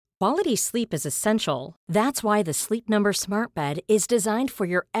Quality sleep is essential. That's why the Sleep Number Smart Bed is designed for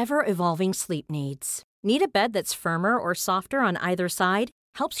your ever-evolving sleep needs. Need a bed that's firmer or softer on either side?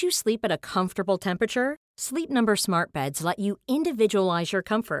 Helps you sleep at a comfortable temperature? Sleep Number Smart Beds let you individualize your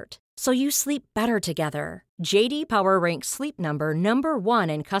comfort, so you sleep better together. J.D. Power ranks Sleep Number number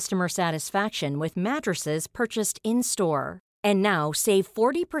one in customer satisfaction with mattresses purchased in-store. And now, save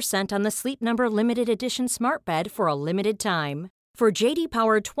 40% on the Sleep Number Limited Edition Smart Bed for a limited time. For J.D.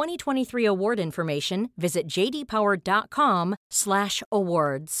 Power 2023 award information, visit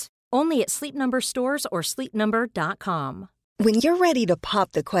jdpower.com/awards. Only at Sleep Number stores or sleepnumber.com. When you're ready to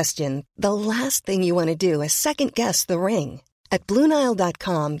pop the question, the last thing you want to do is second-guess the ring. At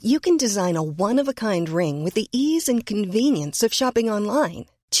BlueNile.com, you can design a one-of-a-kind ring with the ease and convenience of shopping online.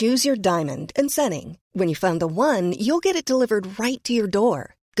 Choose your diamond and setting. When you find the one, you'll get it delivered right to your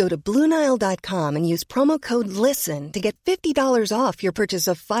door. Go to BlueNile.com and use promo code LISTEN to get $50 off your purchase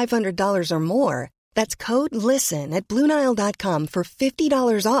of $500 or more. That's code LISTEN at BlueNile.com for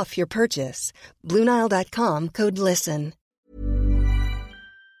 $50 off your purchase. BlueNile.com, code LISTEN.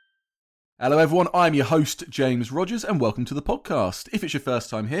 Hello everyone, I'm your host James Rogers and welcome to the podcast. If it's your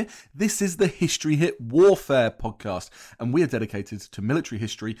first time here, this is the History Hit Warfare podcast and we are dedicated to military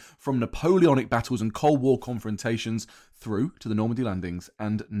history from Napoleonic battles and Cold War confrontations through to the Normandy landings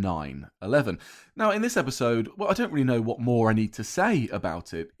and 9/11. Now in this episode, well, I don't really know what more I need to say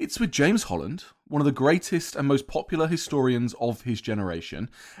about it. It's with James Holland, one of the greatest and most popular historians of his generation,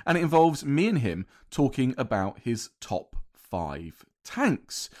 and it involves me and him talking about his top 5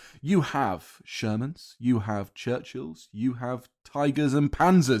 tanks. You have Shermans, you have Churchills, you have Tigers and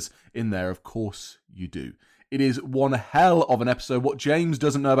Panzers in there, of course you do. It is one hell of an episode. What James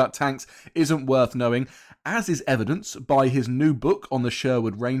doesn't know about tanks isn't worth knowing, as is evidenced by his new book on the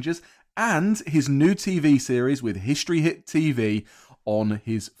Sherwood Rangers and his new TV series with History Hit TV on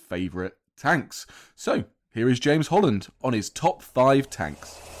his favourite tanks. So, here is James Holland on his top 5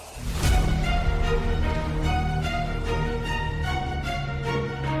 tanks.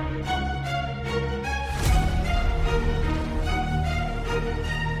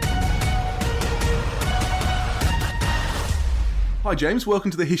 Hi James,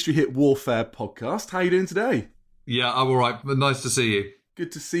 welcome to the History Hit Warfare podcast. How are you doing today? Yeah, I'm all right. Nice to see you.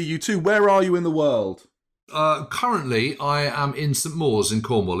 Good to see you too. Where are you in the world? Currently, I am in St Mawes in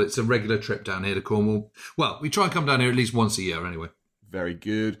Cornwall. It's a regular trip down here to Cornwall. Well, we try and come down here at least once a year anyway. Very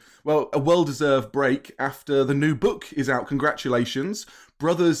good. Well, a well-deserved break after the new book is out. Congratulations.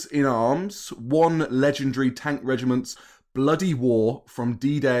 Brothers in Arms, One Legendary Tank Regiment's Bloody War from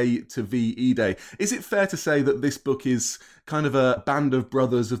D-Day to VE Day. Is it fair to say that this book is kind of a band of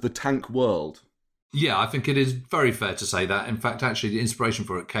brothers of the tank world? Yeah, I think it is very fair to say that. In fact, actually, the inspiration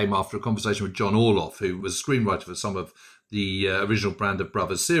for it came after a conversation with John Orloff, who was a screenwriter for some of the original Brand of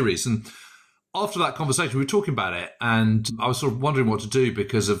Brothers series. And after that conversation, we were talking about it, and I was sort of wondering what to do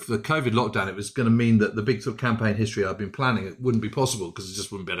because of the COVID lockdown. It was going to mean that the big sort of campaign history I'd been planning, it wouldn't be possible because it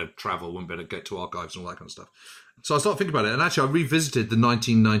just wouldn't be able to travel, wouldn't be able to get to archives and all that kind of stuff. So I started thinking about it, and actually I revisited the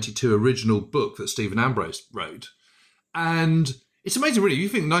 1992 original book that Stephen Ambrose wrote. And it's amazing, really. You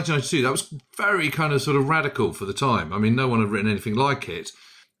think 1992, that was very kind of sort of radical for the time. I mean, no one had written anything like it.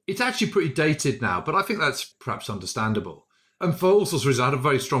 It's actually pretty dated now, but I think that's perhaps understandable. And for all sorts of reasons, I had a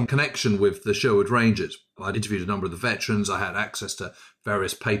very strong connection with the Sherwood Rangers. I'd interviewed a number of the veterans. I had access to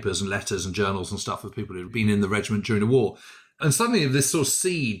various papers and letters and journals and stuff of people who had been in the regiment during the war. And suddenly this sort of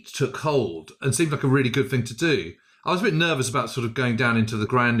seed took hold and seemed like a really good thing to do. I was a bit nervous about sort of going down into the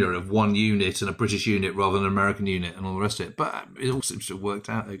grandeur of one unit and a British unit rather than an American unit and all the rest of it. But it all seems to have worked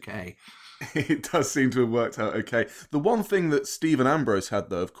out okay. It does seem to have worked out okay. The one thing that Stephen Ambrose had,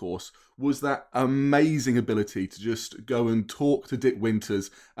 though, of course, was that amazing ability to just go and talk to Dick Winters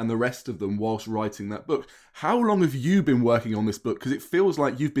and the rest of them whilst writing that book. How long have you been working on this book? Because it feels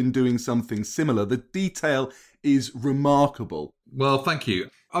like you've been doing something similar. The detail is remarkable. Well, thank you.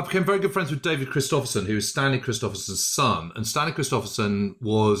 I became very good friends with David Christopherson, who is Stanley Christopherson's son. And Stanley Christopherson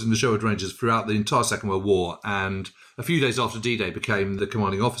was in the Sherwood Rangers throughout the entire Second World War, and a few days after D-Day became the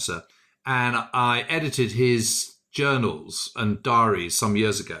commanding officer. And I edited his journals and diaries some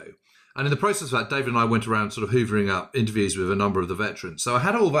years ago. And in the process of that, David and I went around sort of hoovering up interviews with a number of the veterans. So I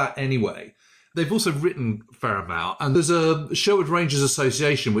had all that anyway. They've also written a fair amount. And there's a Sherwood Rangers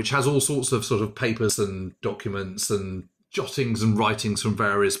Association, which has all sorts of sort of papers and documents and jottings and writings from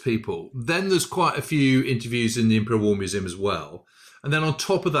various people. Then there's quite a few interviews in the Imperial War Museum as well. And then on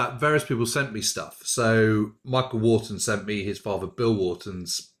top of that, various people sent me stuff. So Michael Wharton sent me his father Bill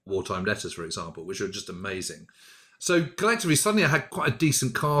Wharton's wartime letters, for example, which are just amazing. So collectively, suddenly I had quite a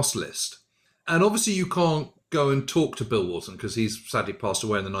decent cast list. And obviously you can't go and talk to Bill Walton because he's sadly passed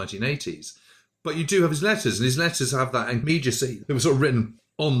away in the 1980s. But you do have his letters, and his letters have that immediacy. They were sort of written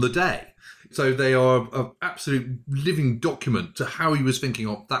on the day. So they are an absolute living document to how he was thinking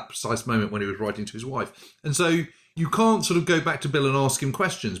of that precise moment when he was writing to his wife. And so you can't sort of go back to Bill and ask him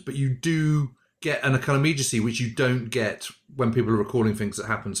questions, but you do get a kind of immediacy which you don't get when people are recording things that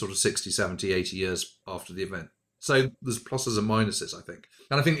happen sort of 60, 70, 80 years after the event. So there's pluses and minuses, I think.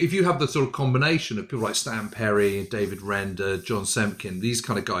 And I think if you have the sort of combination of people like Stan Perry, David Render, John Semkin, these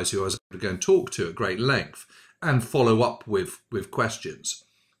kind of guys who I was able to go and talk to at great length and follow up with questions,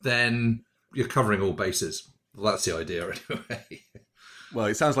 then you're covering all bases. Well, that's the idea anyway. Well,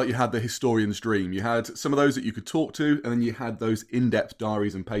 it sounds like you had the historian's dream. You had some of those that you could talk to, and then you had those in-depth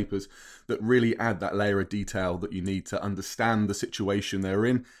diaries and papers that really add that layer of detail that you need to understand the situation they were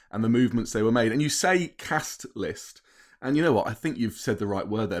in and the movements they were made. And you say cast list, and you know what? I think you've said the right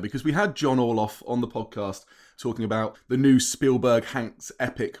word there, because we had John Orloff on the podcast talking about the new Spielberg-Hanks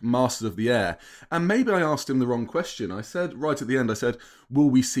epic Masters of the Air. And maybe I asked him the wrong question. I said, right at the end, I said, will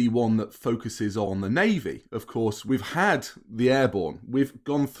we see one that focuses on the Navy? Of course, we've had the Airborne. We've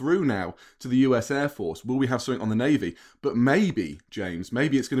gone through now to the US Air Force. Will we have something on the Navy? But maybe, James,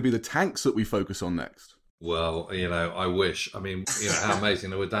 maybe it's going to be the tanks that we focus on next. Well, I wish. I mean, how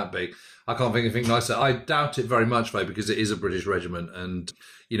amazing would that be? I can't think of anything nicer. I doubt it very much, though, because it is a British regiment, and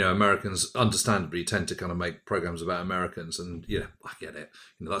Americans understandably tend to kind of make programs about Americans, and I get it.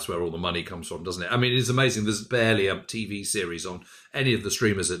 That's where all the money comes from, doesn't it? I mean, it's amazing. There's barely a TV series on any of the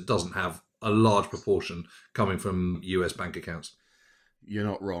streamers that doesn't have a large proportion coming from US bank accounts. You're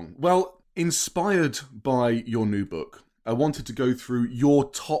not wrong. Well, inspired by your new book, I wanted to go through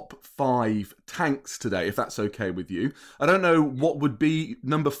your top 5 tanks today, if that's okay with you. I don't know what would be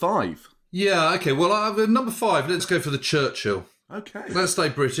number 5. Yeah, okay. Well, number 5, let's go for the Churchill. Okay. Let's stay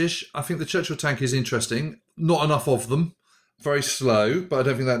British. I think the Churchill tank is interesting. Not enough of them. Very slow, but I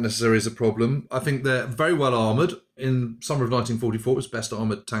don't think that necessarily is a problem. I think they're very well armoured. In summer of 1944, it was best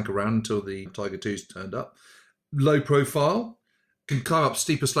armoured tank around until the Tiger IIs turned up. Low profile. Can climb up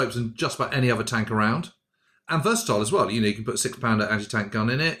steeper slopes than just about any other tank around. And versatile as well. You can put a 6-pounder anti-tank gun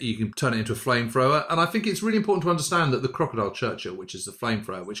in it. You can turn it into a flamethrower. And I think it's really important to understand that the Crocodile Churchill, which is the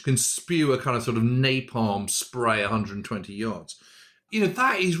flamethrower, which can spew a kind of sort of napalm spray 120 yards,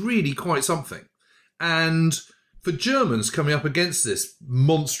 that is really quite something. And for Germans coming up against this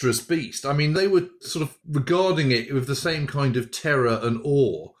monstrous beast, I mean, they were sort of regarding it with the same kind of terror and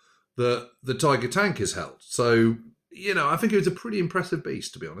awe that the Tiger tank is held. So, I think it was a pretty impressive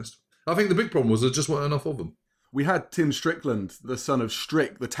beast, to be honest. I think the big problem was there just weren't enough of them. We had Tim Strickland, the son of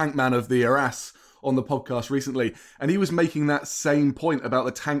Strick, the tank man of the Arras, on the podcast recently, and he was making that same point about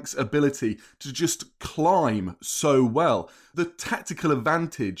the tank's ability to just climb so well. The tactical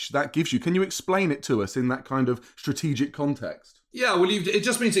advantage that gives you. Can you explain it to us in that kind of strategic context? Yeah, well, it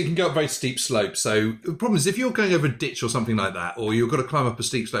just means it can go up very steep slopes. So the problem is if you're going over a ditch or something like that, or you've got to climb up a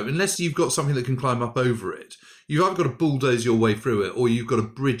steep slope, unless you've got something that can climb up over it, you've either got to bulldoze your way through it or you've got to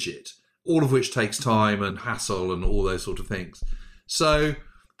bridge it, all of which takes time and hassle and all those sort of things. So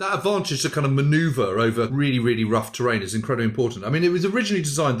that advantage to kind of manoeuvre over really, really rough terrain is incredibly important. I mean, it was originally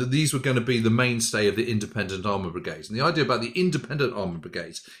designed that these were going to be the mainstay of the independent armour brigades. And the idea about the independent armour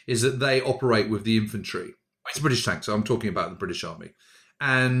brigades is that they operate with the infantry. It's a British tank, so I'm talking about the British Army.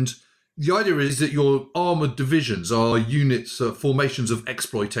 And the idea is that your armoured divisions are units, formations of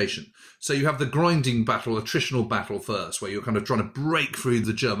exploitation. So you have the grinding battle, attritional battle first, where you're kind of trying to break through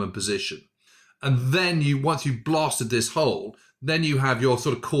the German position. And then once you've blasted this hole, then you have your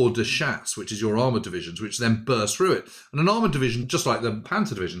sort of corps de chasse, which is your armoured divisions, which then burst through it. And an armoured division, just like the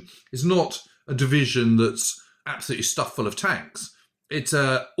Panther division, is not a division that's absolutely stuffed full of tanks. It's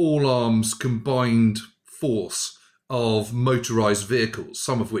a all-arms combined force of motorised vehicles,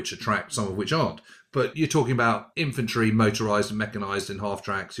 some of which are tracked, some of which aren't. But you're talking about infantry, motorised and mechanised in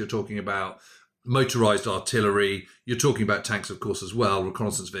half-tracks. You're talking about motorised artillery. You're talking about tanks, of course, as well,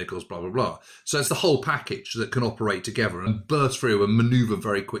 reconnaissance vehicles, blah, blah, blah. So it's the whole package that can operate together and burst through and manoeuvre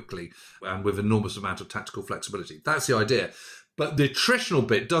very quickly and with enormous amount of tactical flexibility. That's the idea. But the attritional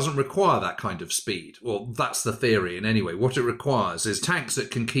bit doesn't require that kind of speed. Well, that's the theory in any way. What it requires is tanks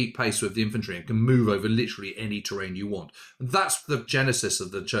that can keep pace with the infantry and can move over literally any terrain you want. And that's the genesis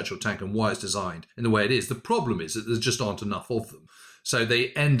of the Churchill tank and why it's designed in the way it is. The problem is that there just aren't enough of them. So they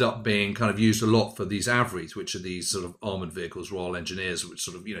end up being kind of used a lot for these AVREs, which are these sort of armoured vehicles, Royal Engineers, which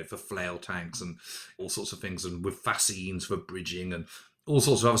sort of, for flail tanks and all sorts of things, and with fascines for bridging and all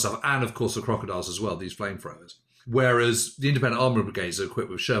sorts of other stuff. And, of course, the Crocodiles as well, these flamethrowers. Whereas the independent armour brigades are equipped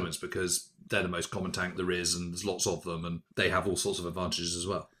with Shermans because they're the most common tank there is and there's lots of them and they have all sorts of advantages as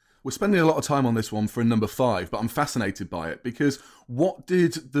well. We're spending a lot of time on this one for number 5, but I'm fascinated by it because what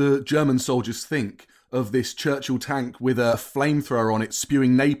did the German soldiers think of this Churchill tank with a flamethrower on it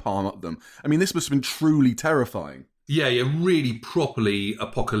spewing napalm at them? I mean, this must have been truly terrifying. Yeah, really properly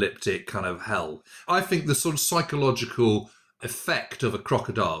apocalyptic kind of hell. I think the sort of psychological effect of a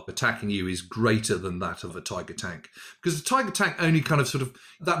crocodile attacking you is greater than that of a Tiger tank. Because the Tiger tank only kind of sort of,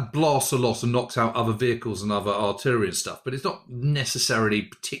 that blasts a lot and knocks out other vehicles and other artillery and stuff, but it's not necessarily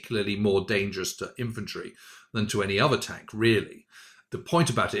particularly more dangerous to infantry than to any other tank, really. The point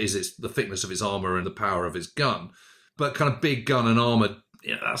about it is it's the thickness of its armour and the power of its gun. But kind of big gun and armour,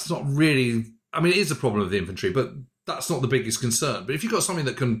 that's not really... I mean, it is a problem of the infantry, but that's not the biggest concern. But if you've got something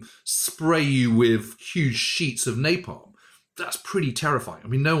that can spray you with huge sheets of napalm, that's pretty terrifying. I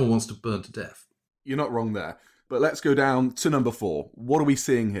mean, no one wants to burn to death. You're not wrong there. But let's go down to number 4. What are we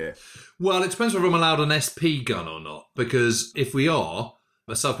seeing here? Well, it depends whether I'm allowed an SP gun or not. Because if we are,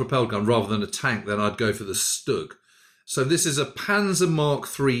 a self-propelled gun rather than a tank, then I'd go for the Stug. So this is a Panzer Mark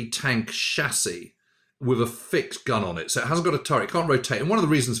III tank chassis with a fixed gun on it. So it hasn't got a turret, it can't rotate. And one of the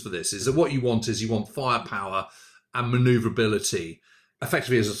reasons for this is that what you want firepower and manoeuvrability,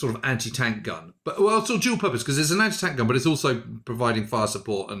 effectively as a sort of anti-tank gun. But, well, it's all dual purpose because it's an anti-tank gun, but it's also providing fire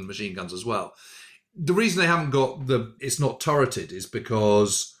support and machine guns as well. The reason they haven't got it's not turreted is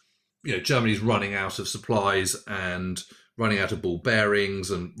because, Germany's running out of supplies and running out of ball bearings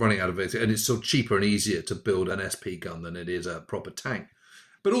and running out of it. And it's sort of cheaper and easier to build an SP gun than it is a proper tank.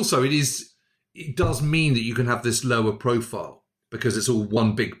 But also it does mean that you can have this lower profile because it's all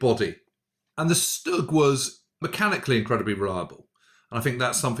one big body. And the Stug was mechanically incredibly reliable. And I think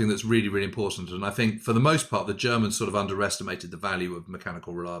that's something that's really, really important. And I think for the most part, the Germans sort of underestimated the value of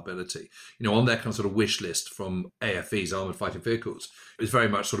mechanical reliability. On their kind of sort of wish list from AFVs, armoured fighting vehicles, it was very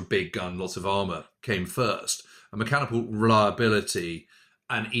much sort of big gun, lots of armour came first. And mechanical reliability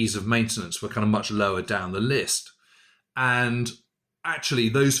and ease of maintenance were kind of much lower down the list. And actually,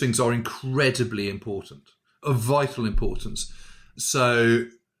 those things are incredibly important, of vital importance. So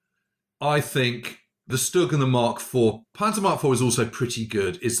I think the Stug and the Mark IV. Panzer Mark IV is also pretty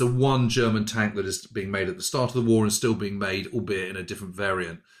good. It's the one German tank that is being made at the start of the war and still being made, albeit in a different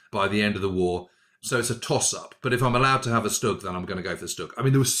variant, by the end of the war. So it's a toss-up. But if I'm allowed to have a Stug, then I'm going to go for the Stug. I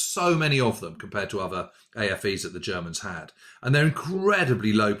mean, there were so many of them compared to other AFVs that the Germans had. And they're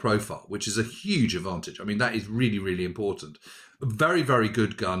incredibly low profile, which is a huge advantage. I mean, that is really, really important. A very, very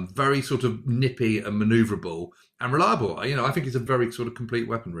good gun, very sort of nippy and manoeuvrable and reliable. I think it's a very sort of complete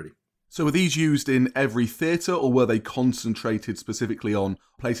weapon, really. So were these used in every theatre, or were they concentrated specifically on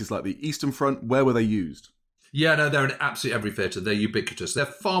places like the Eastern Front? Where were they used? Yeah, no, they're in absolutely every theatre. They're ubiquitous. They're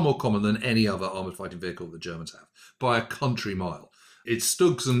far more common than any other armoured fighting vehicle the Germans have, by a country mile. It's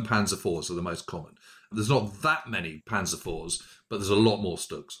Stugs and Panzer IVs are the most common. There's not that many Panzer IVs, but there's a lot more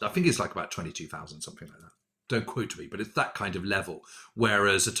Stugs. I think it's like about 22,000, something like that. Don't quote me, but it's that kind of level.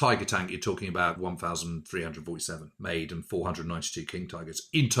 Whereas a Tiger tank, you're talking about 1,347 made and 492 King Tigers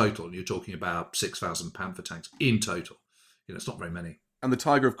in total. And you're talking about 6,000 Panther tanks in total. It's not very many. And the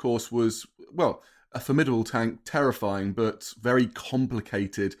Tiger, of course, was, well, a formidable tank, terrifying, but very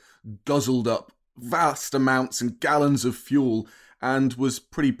complicated, guzzled up vast amounts and gallons of fuel, and was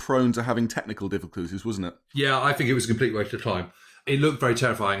pretty prone to having technical difficulties, wasn't it? Yeah, I think it was a complete waste of time. It looked very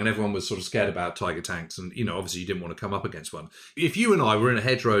terrifying and everyone was sort of scared about Tiger tanks and, obviously you didn't want to come up against one. If you and I were in a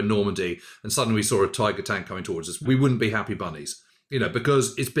hedgerow in Normandy and suddenly we saw a Tiger tank coming towards us, we wouldn't be happy bunnies,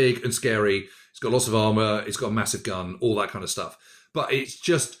 because it's big and scary, it's got lots of armour, it's got a massive gun, all that kind of stuff. But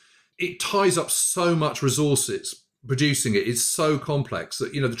it ties up so much resources. Producing it is so complex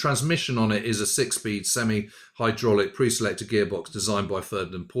that, the transmission on it is a 6-speed semi-hydraulic pre-selected gearbox designed by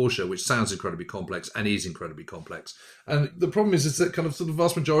Ferdinand Porsche, which sounds incredibly complex and is incredibly complex. And the problem is that kind of the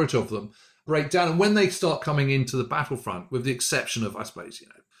vast majority of them break down. And when they start coming into the battlefront, with the exception of, I suppose,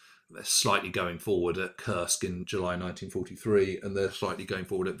 they're slightly going forward at Kursk in July 1943, and they're slightly going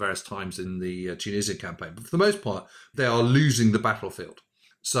forward at various times in the Tunisian campaign. But for the most part, they are losing the battlefield.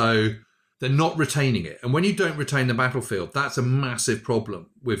 So they're not retaining it. And when you don't retain the battlefield, that's a massive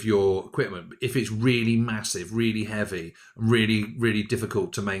problem with your equipment. If it's really massive, really heavy, really, really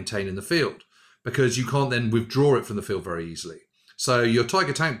difficult to maintain in the field, because you can't then withdraw it from the field very easily. So your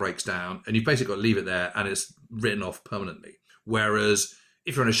Tiger tank breaks down and you've basically got to leave it there and it's written off permanently. Whereas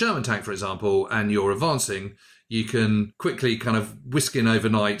if you're in a Sherman tank, for example, and you're advancing, you can quickly kind of whisk in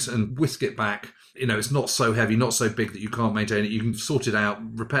overnight and whisk it back. It's not so heavy, not so big that you can't maintain it. You can sort it out,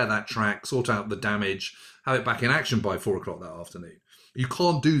 repair that track, sort out the damage, have it back in action by 4 o'clock that afternoon. You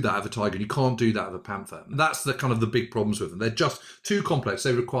can't do that with a Tiger, and you can't do that with a Panther. That's the kind of the big problems with them. They're just too complex.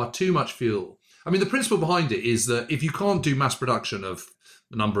 They require too much fuel. I mean, the principle behind it is that if you can't do mass production of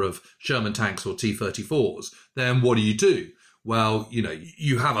the number of Sherman tanks or T-34s, then what do? Well,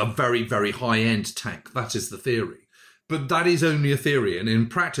 you have a very, very high-end tank. That is the theory. But that is only a theory, and in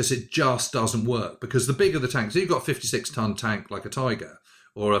practice it just doesn't work, because the bigger the tank, so you've got a 56-ton tank like a Tiger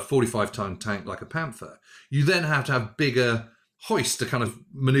or a 45-ton tank like a Panther, you then have to have bigger hoists to kind of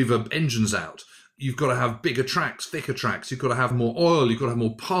manoeuvre engines out. You've got to have bigger tracks, thicker tracks. You've got to have more oil. You've got to have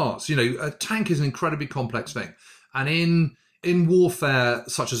more parts. A tank is an incredibly complex thing. And in warfare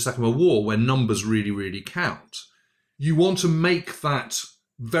such as the Second World War, where numbers really, really count, you want to make that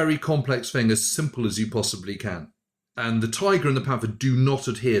very complex thing as simple as you possibly can. And the Tiger and the Panther do not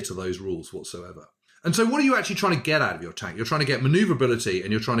adhere to those rules whatsoever. And so what are you actually trying to get out of your tank? You're trying to get maneuverability,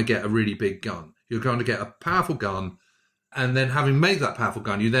 and you're trying to get a really big gun. You're trying to get a powerful gun, and then having made that powerful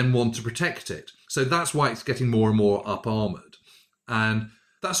gun, you then want to protect it. So that's why it's getting more and more up-armoured. And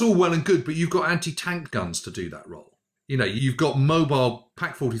that's all well and good, but you've got anti-tank guns to do that role. You've got mobile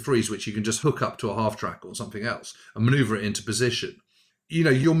PaK-43s, which you can just hook up to a half-track or something else and manoeuvre it into position.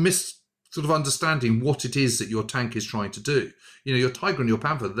 You're sort of understanding what it is that your tank is trying to do. Your Tiger and your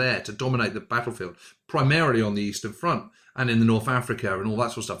Panther are there to dominate the battlefield, primarily on the Eastern Front and in the North Africa and all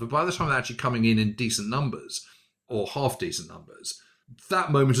that sort of stuff. But by the time they're actually coming in decent numbers, or half-decent numbers,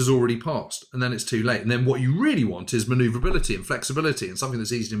 that moment has already passed, and then it's too late. And then what you really want is manoeuvrability and flexibility and something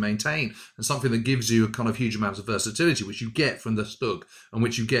that's easy to maintain and something that gives you a kind of huge amount of versatility, which you get from the Stug and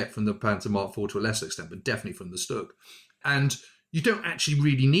which you get from the Panther Mark IV to a lesser extent, but definitely from the Stug. And you don't actually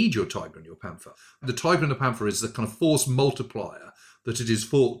really need your Tiger and your Panther. The Tiger and the Panther is the kind of force multiplier that it is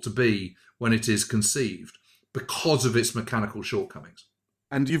thought to be when it is conceived because of its mechanical shortcomings.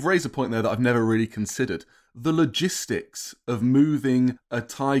 And you've raised a point there that I've never really considered. The logistics of moving a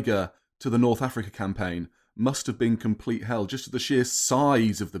Tiger to the North Africa campaign must have been complete hell, just the sheer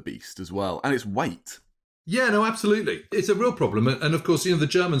size of the beast as well, and its weight. Yeah, no, absolutely. It's a real problem. And of course, the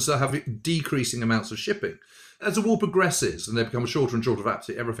Germans are having decreasing amounts of shipping. As the war progresses and they become shorter and shorter of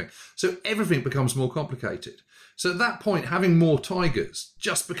absolutely everything. So everything becomes more complicated. So at that point, having more Tigers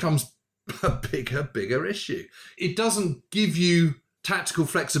just becomes a bigger issue. It doesn't give you tactical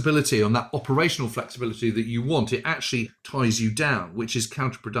flexibility on that operational flexibility that you want. It actually ties you down, which is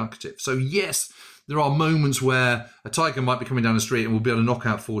counterproductive. So yes, there are moments where a Tiger might be coming down the street and will be able to knock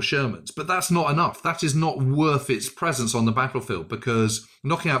out 4 Shermans, but that's not enough. That is not worth its presence on the battlefield, because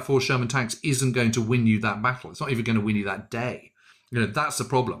knocking out 4 Sherman tanks isn't going to win you that battle. It's not even going to win you that day. That's the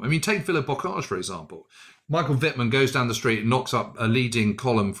problem. I mean, take Philippe Bocage, for example. Michael Wittmann goes down the street and knocks up a leading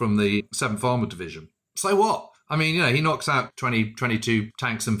column from the 7th Armoured Division. So what? I mean, he knocks out 22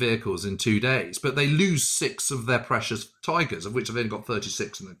 tanks and vehicles in 2 days, but they lose 6 of their precious Tigers, of which they've only got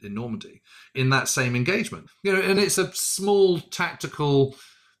 36 in Normandy, in that same engagement. And it's a small tactical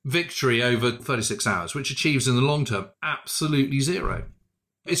victory over 36 hours, which achieves in the long term absolutely zero.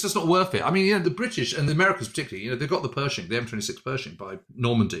 It's just not worth it. I mean, the British and the Americans particularly, they've got the Pershing, the M26 Pershing by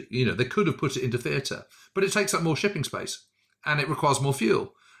Normandy. They could have put it into theatre, but it takes up more shipping space, and it requires more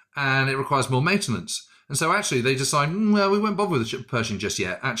fuel, and it requires more maintenance. And so actually they decide, well, we won't bother with the Pershing just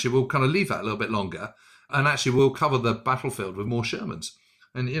yet. Actually, we'll kind of leave that a little bit longer. And actually, we'll cover the battlefield with more Shermans.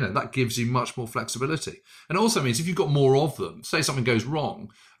 And, that gives you much more flexibility. And it also means if you've got more of them, say something goes wrong,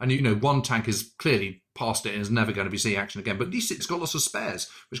 and, one tank is clearly past it and is never going to be seeing action again, but at least it's got lots of spares,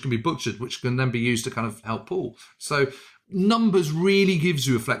 which can be butchered, which can then be used to kind of help pull. So numbers really gives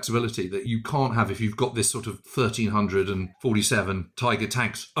you a flexibility that you can't have if you've got this sort of 1,347 Tiger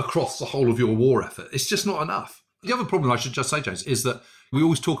tanks across the whole of your war effort. It's just not enough. The other problem I should just say, James, is that we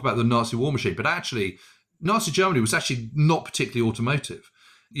always talk about the Nazi war machine, but actually Nazi Germany was actually not particularly automotive.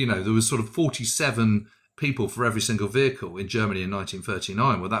 There was sort of 47 people for every single vehicle in Germany in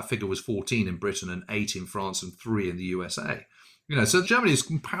 1939. Well, that figure was 14 in Britain and 8 in France and 3 in the USA. So Germany is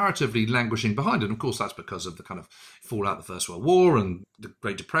comparatively languishing behind. And of course, that's because of the kind of fallout of the First World War and the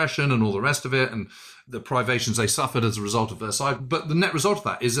Great Depression and all the rest of it and the privations they suffered as a result of Versailles. But the net result of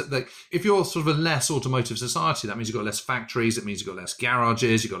that is that if you're sort of a less automotive society, that means you've got less factories, it means you've got less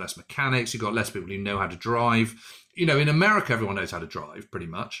garages, you've got less mechanics, you've got less people who know how to drive. In America, everyone knows how to drive pretty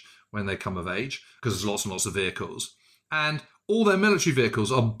much when they come of age because there's lots and lots of vehicles. And all their military vehicles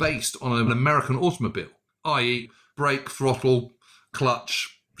are based on an American automobile, i.e. brake, throttle,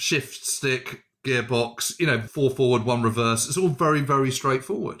 clutch, shift stick, gearbox, 4 forward, 1 reverse. It's all very, very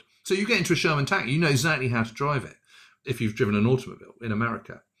straightforward. So you get into a Sherman tank, you know exactly how to drive it if you've driven an automobile in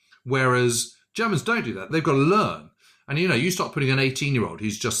America. Whereas Germans don't do that. They've got to learn. And, you start putting an 18-year-old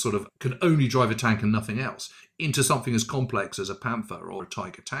who's just sort of can only drive a tank and nothing else into something as complex as a Panther or a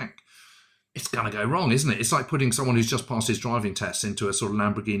Tiger tank. it's going to go wrong, isn't it? It's like putting someone who's just passed his driving test into a sort of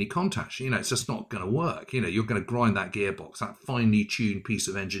Lamborghini Countach. It's just not going to work. You're going to grind that gearbox, that finely tuned piece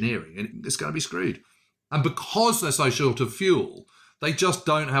of engineering, and it's going to be screwed. And because they're so short of fuel, they just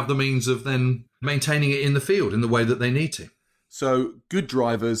don't have the means of then maintaining it in the field in the way that they need to. So good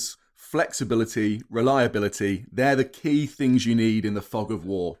drivers, flexibility, reliability, they're the key things you need in the fog of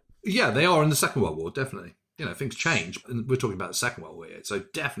war. Yeah, they are in the Second World War, definitely. Things change, and we're talking about the Second World War here, so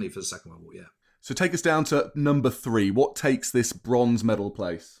definitely for the Second World War, yeah. So take us down to number 3. What takes this bronze medal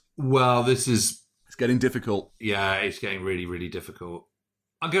place? Well, it's getting difficult. Yeah, it's getting really, really difficult.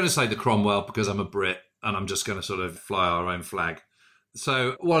 I'm going to say the Cromwell because I'm a Brit, and I'm just going to sort of fly our own flag.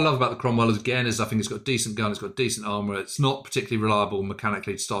 So what I love about the Cromwell is I think it's got a decent gun, it's got decent armour, it's not particularly reliable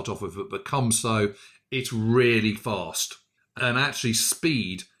mechanically to start off with, but becomes so, it's really fast. And actually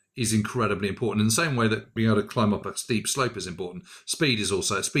speed is incredibly important. In the same way that being able to climb up a steep slope is important, speed and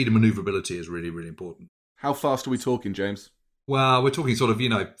manoeuvrability is really, really important. How fast are we talking, James? Well, we're talking sort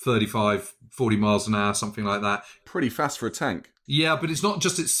of, 35, 40 miles an hour, something like that. Pretty fast for a tank. Yeah, but it's not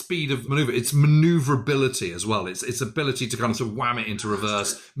just its speed of manoeuvre, it's manoeuvrability as well. It's ability to kind of sort of wham it into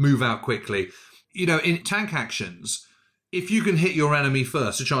reverse, move out quickly. In tank actions, if you can hit your enemy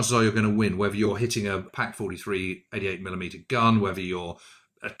first, the chances are you're going to win, whether you're hitting a Pak 43 88mm gun, whether you're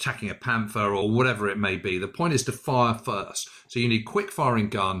attacking a Panther or whatever it may be. The point is to fire first. So you need quick firing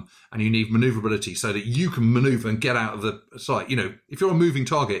gun and you need manoeuvrability so that you can maneuver and get out of the sight. If you're a moving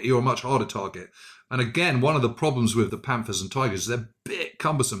target, you're a much harder target. And again, one of the problems with the Panthers and Tigers is they're a bit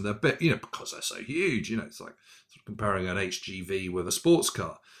cumbersome. They're a bit, because they're so huge, it's like sort of comparing an HGV with a sports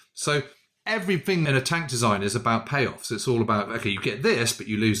car. So everything in a tank design is about payoffs. It's all about, okay, you get this, but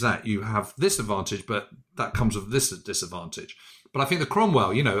you lose that. You have this advantage, but that comes with this disadvantage. But I think the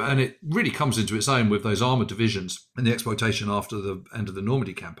Cromwell, and it really comes into its own with those armoured divisions and the exploitation after the end of the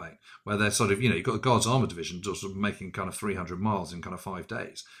Normandy campaign, where they're sort of, you've got the Guards armoured division sort of making kind of 300 miles in kind of 5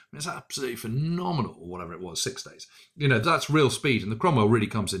 days. It's absolutely phenomenal, or whatever it was, 6 days. That's real speed, and the Cromwell really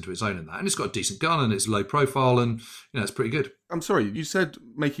comes into its own in that. And it's got a decent gun, and it's low profile, and, it's pretty good. I'm sorry, you said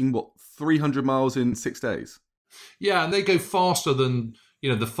making, 300 miles in 6 days? Yeah, and they go faster than,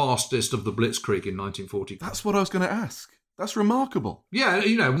 the fastest of the Blitzkrieg in 1940. That's what I was going to ask. That's remarkable. Yeah,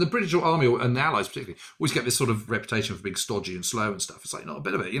 the British Army and the Allies particularly always get this sort of reputation for being stodgy and slow and stuff. It's like not a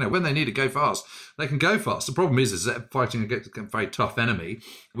bit of it. When they need to go fast, they can go fast. The problem is they're fighting against a very tough enemy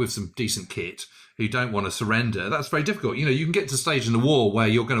with some decent kit who don't want to surrender. That's very difficult. You can get to the stage in the war where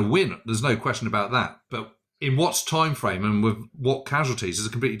you're going to win. There's no question about that. But in what time frame and with what casualties is a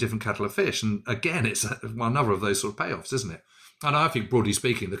completely different kettle of fish. And again, it's another of those sort of payoffs, isn't it? And I think, broadly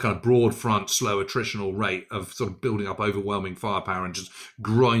speaking, the kind of broad front, slow attritional rate of sort of building up overwhelming firepower and just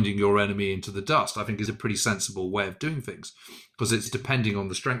grinding your enemy into the dust, I think is a pretty sensible way of doing things. Because it's depending on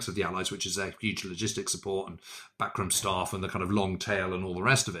the strengths of the Allies, which is their huge logistics support and backroom staff and the kind of long tail and all the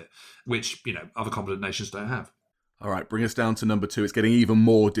rest of it, which, other competent nations don't have. All right, bring us down to number 2. It's getting even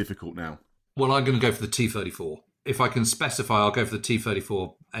more difficult now. Well, I'm going to go for the T-34. If I can specify, I'll go for the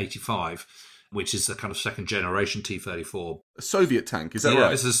T-34-85, which is the kind of second generation T-34. A Soviet tank, is that right? Yeah,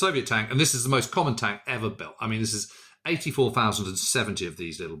 this is a Soviet tank, and this is the most common tank ever built. I mean, this is 84,070 of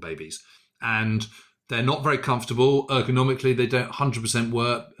these little babies. And they're not very comfortable. Ergonomically, they don't 100%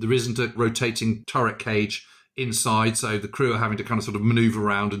 work. There isn't a rotating turret cage inside, so the crew are having to kind of sort of maneuver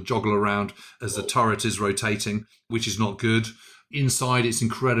around and joggle around as the turret is rotating, which is not good. Inside, it's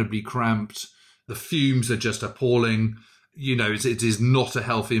incredibly cramped. The fumes are just appalling. It is not a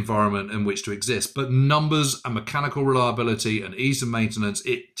healthy environment in which to exist. But numbers and mechanical reliability and ease of maintenance,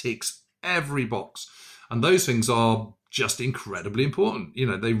 it ticks every box. And those things are just incredibly important.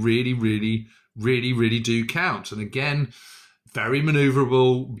 They really, really, really, really do count. And again, very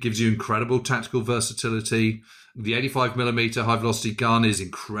maneuverable, gives you incredible tactical versatility. The 85mm high velocity gun is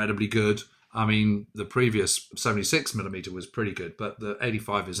incredibly good. I mean, the previous 76mm was pretty good, but the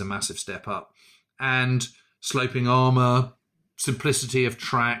 85 is a massive step up. And sloping armour, simplicity of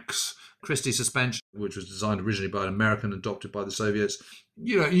tracks, Christie suspension, which was designed originally by an American, adopted by the Soviets.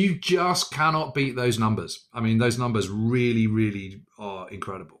 You just cannot beat those numbers. I mean, those numbers really, really are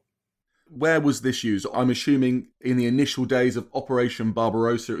incredible. Where was this used? I'm assuming in the initial days of Operation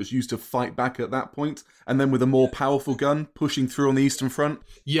Barbarossa, it was used to fight back at that point, and then with a more powerful gun pushing through on the Eastern Front?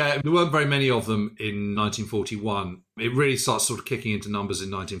 Yeah, there weren't very many of them in 1941. It really starts sort of kicking into numbers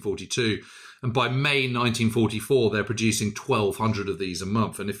in 1942. And by May 1944, they're producing 1,200 of these a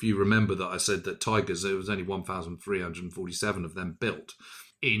month. And if you remember that I said that Tigers, there was only 1,347 of them built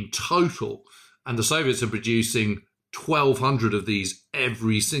in total. And the Soviets are producing 1,200 of these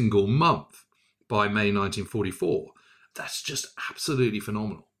every single month by May 1944. That's just absolutely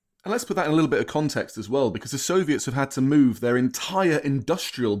phenomenal. And let's put that in a little bit of context as well, because the Soviets have had to move their entire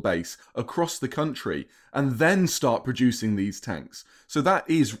industrial base across the country and then start producing these tanks. So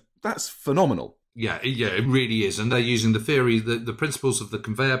that's phenomenal. Yeah, it really is. And they're using the theory, the principles of the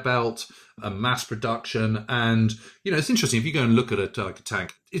conveyor belt and mass production. And, it's interesting. If you go and look at a Tiger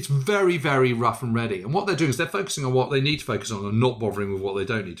tank, it's very, very rough and ready. And what they're doing is they're focusing on what they need to focus on and not bothering with what they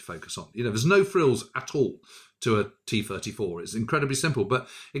don't need to focus on. There's no frills at all to a T-34. It's incredibly simple. But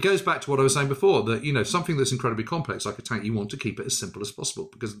it goes back to what I was saying before, that, something that's incredibly complex, like a tank, you want to keep it as simple as possible,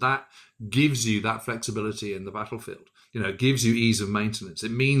 because that gives you that flexibility in the battlefield. It gives you ease of maintenance.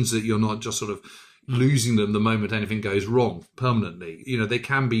 It means that you're not just sort of losing them the moment anything goes wrong permanently. They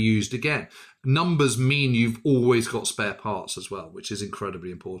can be used again. Numbers mean you've always got spare parts as well, which is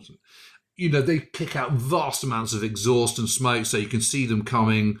incredibly important. They kick out vast amounts of exhaust and smoke, so you can see them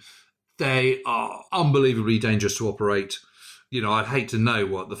coming. They are unbelievably dangerous to operate. I'd hate to know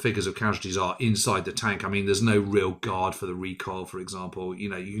what the figures of casualties are inside the tank. I mean, there's no real guard for the recoil, for example. You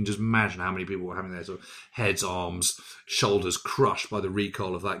can just imagine how many people were having their sort of heads, arms, shoulders crushed by the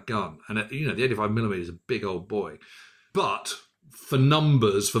recoil of that gun. And, the 85mm is a big old boy. But for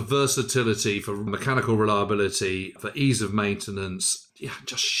numbers, for versatility, for mechanical reliability, for ease of maintenance,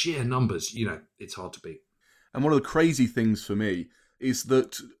 just sheer numbers, it's hard to beat. And one of the crazy things for me is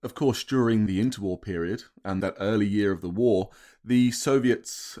that, of course, during the interwar period and that early year of the war, the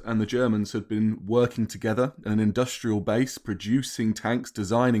Soviets and the Germans had been working together in an industrial base, producing tanks,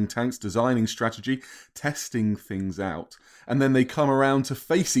 designing strategy, testing things out. And then they come around to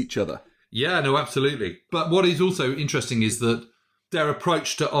face each other. Yeah, no, absolutely. But what is also interesting is that their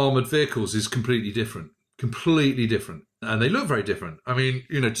approach to armoured vehicles is completely different. And they look very different. I mean,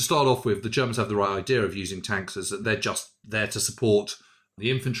 to start off with, the Germans have the right idea of using tanks as that they're just there to support the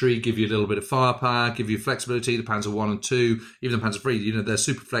infantry, give you a little bit of firepower, give you flexibility. The Panzer I and II, even the Panzer III, they're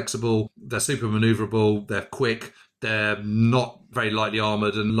super flexible, they're super manoeuvrable, they're quick, they're not very lightly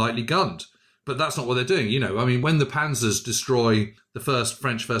armoured and lightly gunned. But that's not what they're doing. When the Panzers destroy the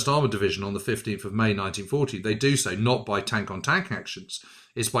French 1st Armoured Division on the 15th of May 1940, they do so not by tank-on-tank actions.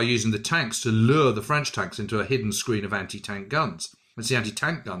 It's by using the tanks to lure the French tanks into a hidden screen of anti-tank guns. It's the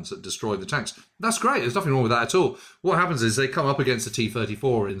anti-tank guns that destroy the tanks. That's great. There's nothing wrong with that at all. What happens is they come up against the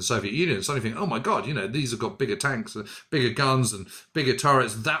T-34 in the Soviet Union and suddenly think, oh my God, these have got bigger tanks, bigger guns and bigger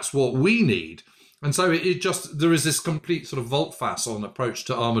turrets. That's what we need. And so there is this complete sort of volte-face-on approach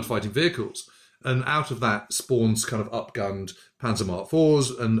to armoured fighting vehicles. And out of that spawns kind of upgunned Panzer Mark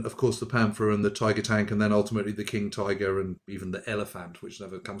IVs and, of course, the Panther and the Tiger tank, and then ultimately the King Tiger and even the Elephant, which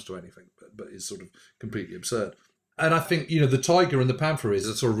never comes to anything, but is sort of completely absurd. And I think, the Tiger and the Panther is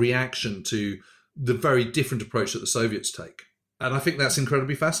a sort of reaction to the very different approach that the Soviets take. And I think that's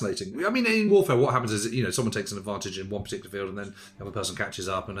incredibly fascinating. I mean, in warfare, what happens is, someone takes an advantage in one particular field and then the other person catches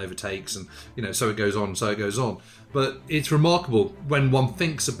up and overtakes and, so it goes on. But it's remarkable when one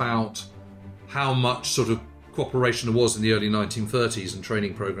thinks about how much sort of cooperation there was in the early 1930s and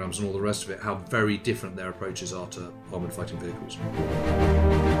training programs and all the rest of it, how very different their approaches are to armoured fighting vehicles.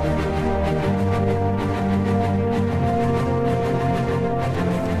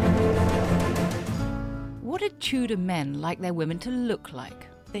 What did Tudor men like their women to look like?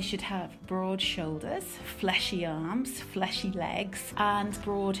 They should have broad shoulders, fleshy arms, fleshy legs, and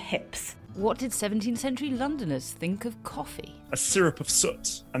broad hips. What did 17th century Londoners think of coffee? A syrup of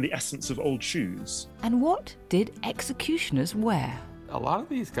soot and the essence of old shoes. And what did executioners wear? A lot of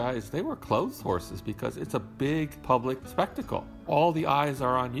these guys, they were clothes horses because it's a big public spectacle. All the eyes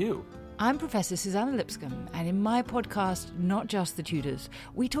are on you. I'm Professor Susanna Lipscomb, and in my podcast, Not Just the Tudors,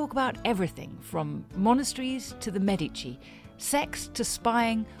 we talk about everything from monasteries to the Medici, sex to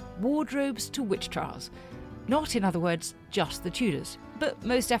spying, wardrobes to witch trials. Not, in other words, just the Tudors, but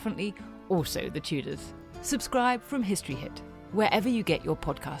most definitely also the Tudors. Subscribe from History Hit, wherever you get your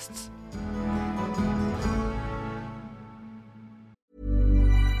podcasts.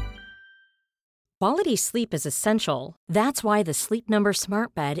 Quality sleep is essential. That's why the Sleep Number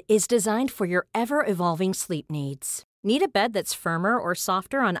Smart Bed is designed for your ever-evolving sleep needs. Need a bed that's firmer or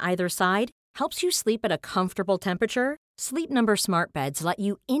softer on either side? Helps you sleep at a comfortable temperature? Sleep Number Smart Beds let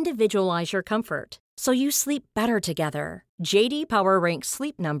you individualize your comfort, so you sleep better together. J.D. Power ranks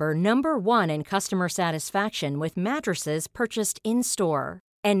Sleep Number number 1 in customer satisfaction with mattresses purchased in-store.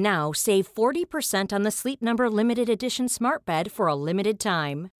 And now, save 40% on the Sleep Number Limited Edition Smart Bed for a limited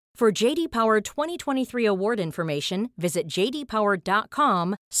time. For J.D. Power 2023 award information, visit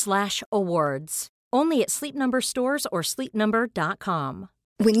jdpower.com/awards. Only at Sleep Number stores or sleepnumber.com.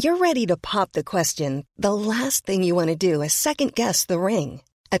 When you're ready to pop the question, the last thing you want to do is second-guess the ring.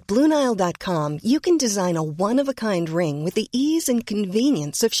 At BlueNile.com, you can design a one-of-a-kind ring with the ease and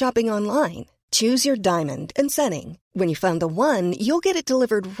convenience of shopping online. Choose your diamond and setting. When you find the one, you'll get it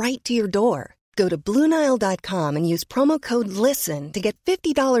delivered right to your door. Go to BlueNile.com and use promo code LISTEN to get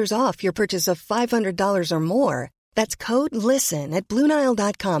 $50 off your purchase of $500 or more. That's code LISTEN at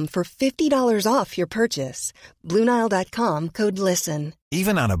BlueNile.com for $50 off your purchase. BlueNile.com, code LISTEN.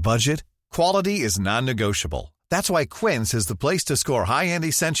 Even on a budget, quality is non-negotiable. That's why Quince is the place to score high-end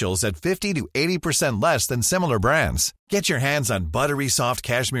essentials at 50 to 80% less than similar brands. Get your hands on buttery soft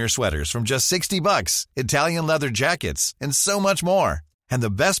cashmere sweaters from just $60, Italian leather jackets, and so much more. And the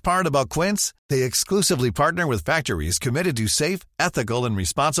best part about Quince, they exclusively partner with factories committed to safe, ethical, and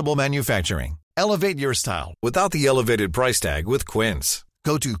responsible manufacturing. Elevate your style without the elevated price tag with Quince.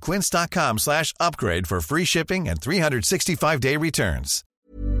 Go to quince.com/upgrade for free shipping and 365-day returns.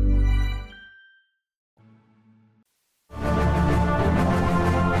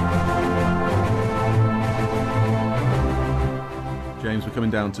 James, we're coming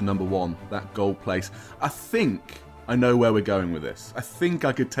down to number one, that gold place. I think I know where we're going with this. I think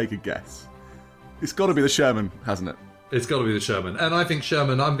I could take a guess. It's got to be the Sherman, hasn't it? It's got to be the Sherman. And I think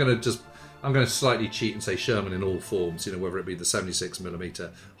Sherman, I'm going to slightly cheat and say Sherman in all forms, whether it be the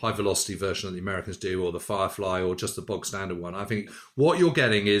 76mm high velocity version that the Americans do, or the Firefly, or just the bog standard one. I think what you're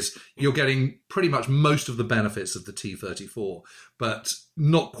getting is pretty much most of the benefits of the T-34, but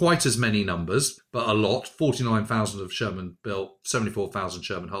not quite as many numbers, but a lot. 49,000 of Sherman built, 74,000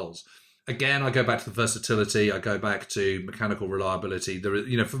 Sherman hulls. Again, I go back to the versatility. I go back to mechanical reliability.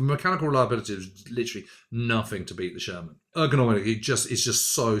 For mechanical reliability, there's literally nothing to beat the Sherman. Ergonomically, it's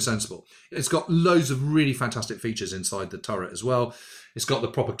just so sensible. It's got loads of really fantastic features inside the turret as well. It's got the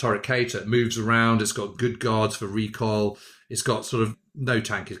proper turret cage that moves around. It's got good guards for recoil. It's got no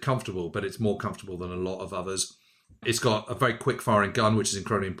tank is comfortable, but it's more comfortable than a lot of others. It's got a very quick firing gun, which is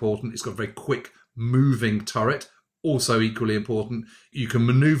incredibly important. It's got a very quick moving turret. Also equally important, you can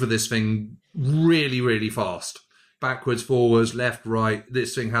maneuver this thing really, really fast. Backwards, forwards, left, right.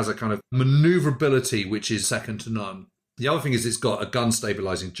 This thing has a kind of maneuverability which is second to none. The other thing is it's got a gun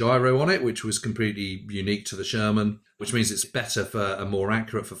stabilizing gyro on it, which was completely unique to the Sherman, which means it's better and more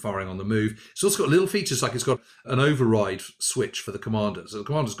accurate for firing on the move. It's also got little features like it's got an override switch for the commander. So the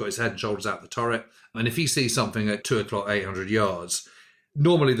commander's got his head and shoulders out the turret, and if he sees something at 2 o'clock, 800 yards,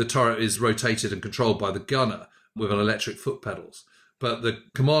 normally the turret is rotated and controlled by the gunner with an electric foot pedals. But the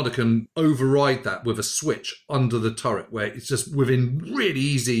commander can override that with a switch under the turret where it's just within really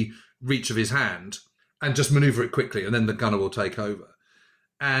easy reach of his hand and just maneuver it quickly, and then the gunner will take over.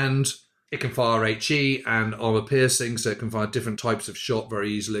 And it can fire HE and armor piercing, so it can fire different types of shot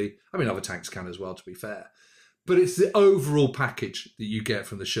very easily. I mean, other tanks can as well, to be fair. But it's the overall package that you get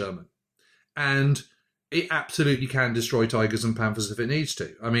from the Sherman. And it absolutely can destroy Tigers and Panthers if it needs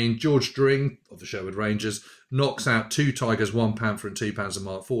to. I mean, George Dring of the Sherwood Rangers knocks out 2 Tigers, 1 Panther and 2 Panzer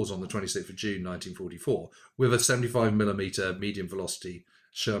Mark IVs on the 26th of June 1944 with a 75mm medium velocity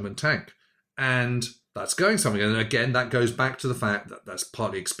Sherman tank. And that's going something. And again, that goes back to the fact that that's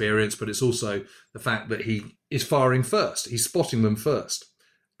partly experience, but it's also the fact that he is firing first. He's spotting them first.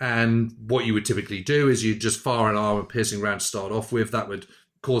 And what you would typically do is you just fire an armor piercing round to start off with. That would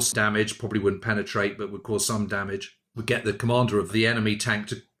cause damage, probably wouldn't penetrate, but would cause some damage. Would get the commander of the enemy tank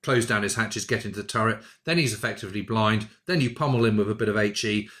to close down his hatches, get into the turret. Then he's effectively blind. Then you pummel him with a bit of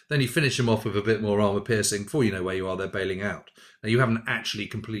HE. Then you finish him off with a bit more armor piercing. Before you know where you are, they're bailing out. Now, you haven't actually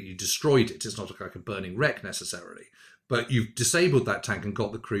completely destroyed it. It's not like a burning wreck necessarily. But you've disabled that tank and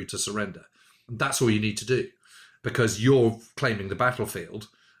got the crew to surrender. And that's all you need to do, because you're claiming the battlefield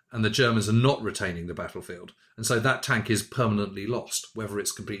and the Germans are not retaining the battlefield. And so that tank is permanently lost, whether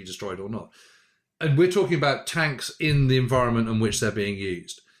it's completely destroyed or not. And we're talking about tanks in the environment in which they're being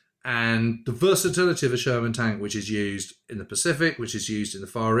used. And the versatility of a Sherman tank, which is used in the Pacific, which is used in the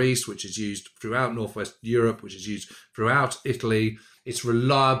Far East, which is used throughout Northwest Europe, which is used throughout Italy, its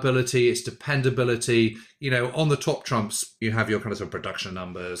reliability, its dependability, on the top trumps, you have your kind of production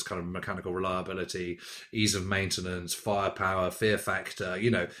numbers, kind of mechanical reliability, ease of maintenance, firepower, fear factor,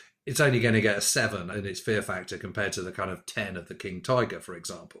 it's only going to get a 7 in its fear factor compared to the kind of 10 of the King Tiger, for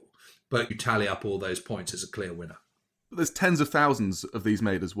example. But you tally up all those points, it's a clear winner. There's tens of thousands of these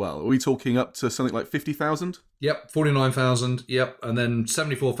made as well. Are we talking up to something like 50,000? Yep, 49,000, yep. And then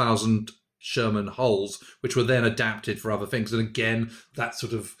 74,000 Sherman hulls, which were then adapted for other things. And again, that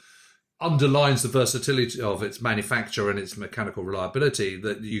sort of underlines the versatility of its manufacture and its mechanical reliability,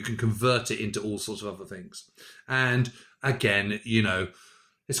 that you can convert it into all sorts of other things. And again,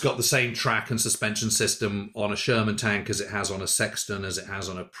 it's got the same track and suspension system on a Sherman tank as it has on a Sexton, as it has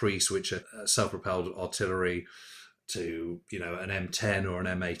on a Priest, which are self-propelled artillery to, an M10 or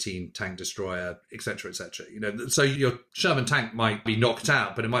an M18 tank destroyer, etc., etc. So your Sherman tank might be knocked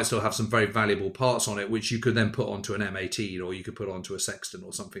out, but it might still have some very valuable parts on it, which you could then put onto an M18 or you could put onto a Sexton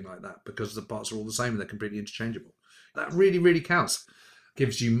or something like that, because the parts are all the same and they're completely interchangeable. That really, really counts.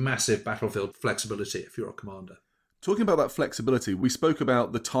 Gives you massive battlefield flexibility if you're a commander. Talking about that flexibility, we spoke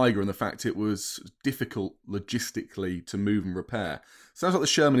about the Tiger and the fact it was difficult logistically to move and repair. Sounds like the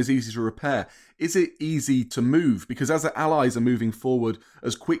Sherman is easy to repair. Is it easy to move? Because as the Allies are moving forward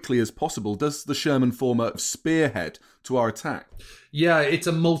as quickly as possible, does the Sherman form a spearhead to our attack? Yeah, it's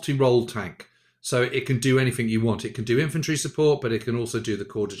a multi-role tank. So it can do anything you want. It can do infantry support, but it can also do the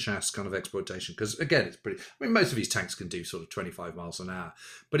corps de chasse kind of exploitation. Because again, it's pretty. Most of these tanks can do sort of 25 miles an hour,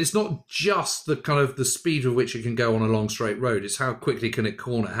 but it's not just the kind of the speed with which it can go on a long straight road. It's how quickly can it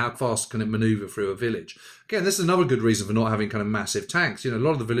corner, how fast can it maneuver through a village. Again, this is another good reason for not having kind of massive tanks. A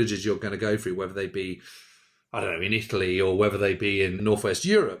lot of the villages you're going to go through, whether they be, in Italy or whether they be in Northwest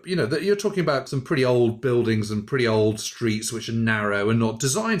Europe, that you're talking about some pretty old buildings and pretty old streets which are narrow and not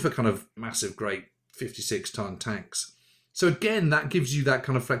designed for kind of massive, great 56-ton tanks. So again, that gives you that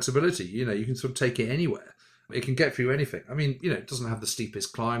kind of flexibility. You can sort of take it anywhere. It can get through anything. It doesn't have the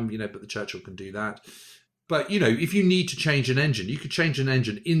steepest climb, but the Churchill can do that. But, if you need to change an engine, you could change an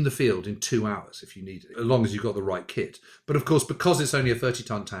engine in the field in 2 hours if you need it, as long as you've got the right kit. But of course, because it's only a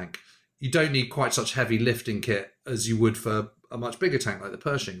 30-ton tank, you don't need quite such heavy lifting kit as you would for a much bigger tank like the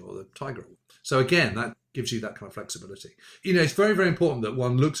Pershing or the Tiger. So again, that gives you that kind of flexibility. It's very, very important that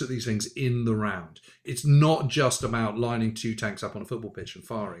one looks at these things in the round. It's not just about lining two tanks up on a football pitch and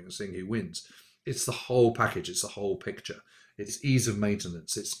firing and seeing who wins. It's the whole package. It's the whole picture. It's ease of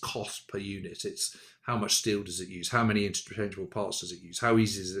maintenance. It's cost per unit. It's how much steel does it use? How many interchangeable parts does it use? How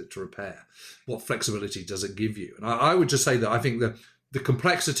easy is it to repair? What flexibility does it give you? And I would just say that I think that the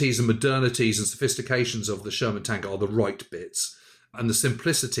complexities and modernities and sophistications of the Sherman tank are the right bits, and the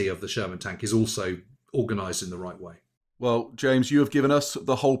simplicity of the Sherman tank is also organised in the right way. Well, James, you have given us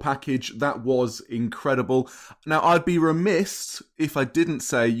the whole package. That was incredible. Now, I'd be remiss if I didn't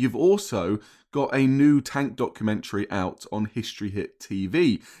say you've also got a new tank documentary out on History Hit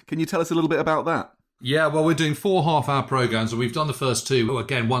TV. Can you tell us a little bit about that? Yeah, well, we're doing 4 half-hour programmes, and we've done the first 2. Oh,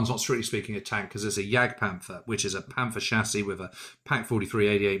 again, one's not strictly speaking a tank, because it's a Jagdpanther, which is a Panther chassis with a Pak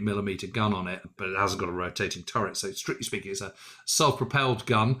 43 88mm gun on it, but it hasn't got a rotating turret, so strictly speaking, it's a self-propelled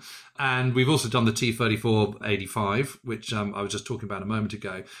gun. And we've also done the T-34-85, which I was just talking about a moment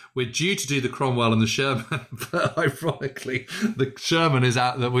ago. We're due to do the Cromwell and the Sherman, but ironically, the Sherman is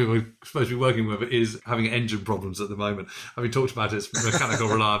out that we were supposed to be working with is having engine problems at the moment. Having talked about its mechanical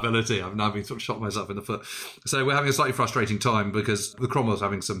reliability, I've now been sort of shot myself in the foot. So we're having a slightly frustrating time because the Cromwell's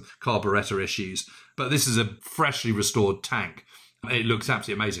having some carburettor issues. But this is a freshly restored tank. It looks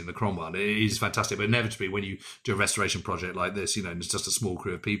absolutely amazing, the Cromwell. It is fantastic, but inevitably when you do a restoration project like this, and it's just a small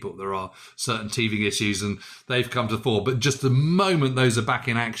crew of people, there are certain teething issues and they've come to the fore. But just the moment those are back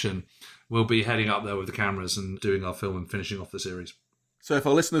in action, we'll be heading up there with the cameras and doing our film and finishing off the series. So if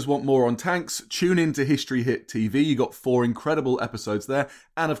our listeners want more on tanks, tune in to History Hit TV. You got 4 incredible episodes there.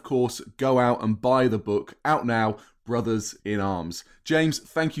 And of course, go out and buy the book, out now, Brothers in Arms. James,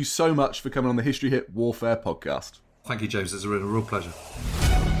 thank you so much for coming on the History Hit Warfare podcast. Thank you, James. It's a real pleasure.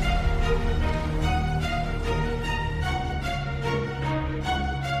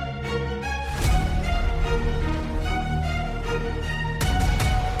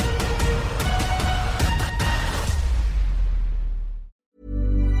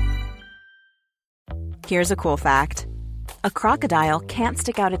 Here's a cool fact. A crocodile can't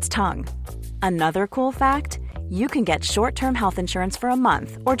stick out its tongue. Another cool fact, you can get short-term health insurance for a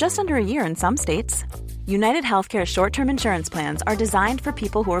month or just under a year in some states. United Healthcare short-term insurance plans are designed for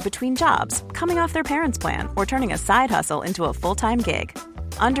people who are between jobs, coming off their parents' plan, or turning a side hustle into a full-time gig.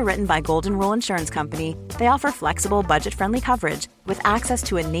 Underwritten by Golden Rule Insurance Company, they offer flexible, budget-friendly coverage with access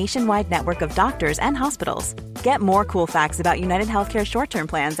to a nationwide network of doctors and hospitals. Get more cool facts about United Healthcare short-term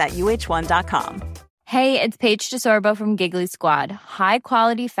plans at uh1.com. Hey, it's Paige DeSorbo from Giggly Squad. High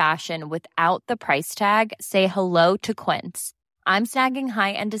quality fashion without the price tag. Say hello to Quince. I'm snagging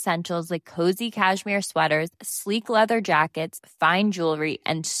high-end essentials like cozy cashmere sweaters, sleek leather jackets, fine jewelry,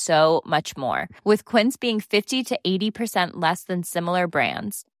 and so much more. With Quince being 50 to 80% less than similar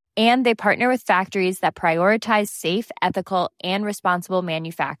brands. And they partner with factories that prioritize safe, ethical, and responsible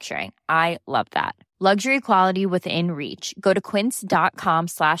manufacturing. I love that. Luxury quality within reach. Go to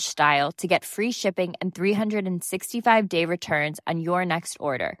quince.com/style to get free shipping and 365-day returns on your next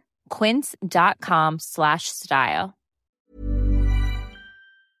order. Quince.com/style.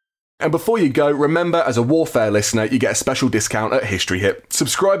 And before you go, remember, as a Warfare listener, you get a special discount at History Hit.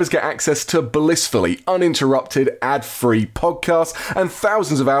 Subscribers get access to blissfully uninterrupted, ad-free podcasts and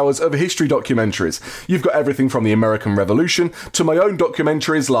thousands of hours of history documentaries. You've got everything from the American Revolution to my own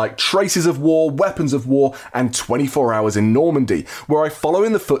documentaries like Traces of War, Weapons of War, and 24 Hours in Normandy, where I follow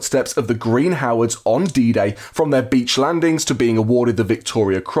in the footsteps of the Green Howards on D-Day, from their beach landings to being awarded the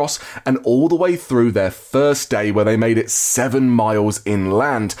Victoria Cross, and all the way through their first day where they made it 7 miles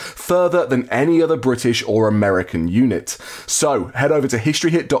inland, further than any other British or American unit. So head over to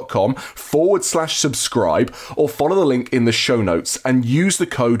historyhit.com/subscribe or follow the link in the show notes and use the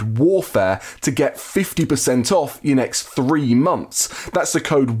code WARFARE to get 50% off your next 3 months. That's the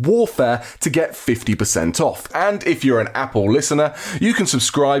code WARFARE to get 50% off. And if you're an Apple listener, you can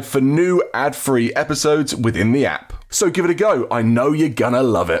subscribe for new ad-free episodes within the app. So give it a go. I know you're gonna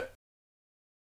love it.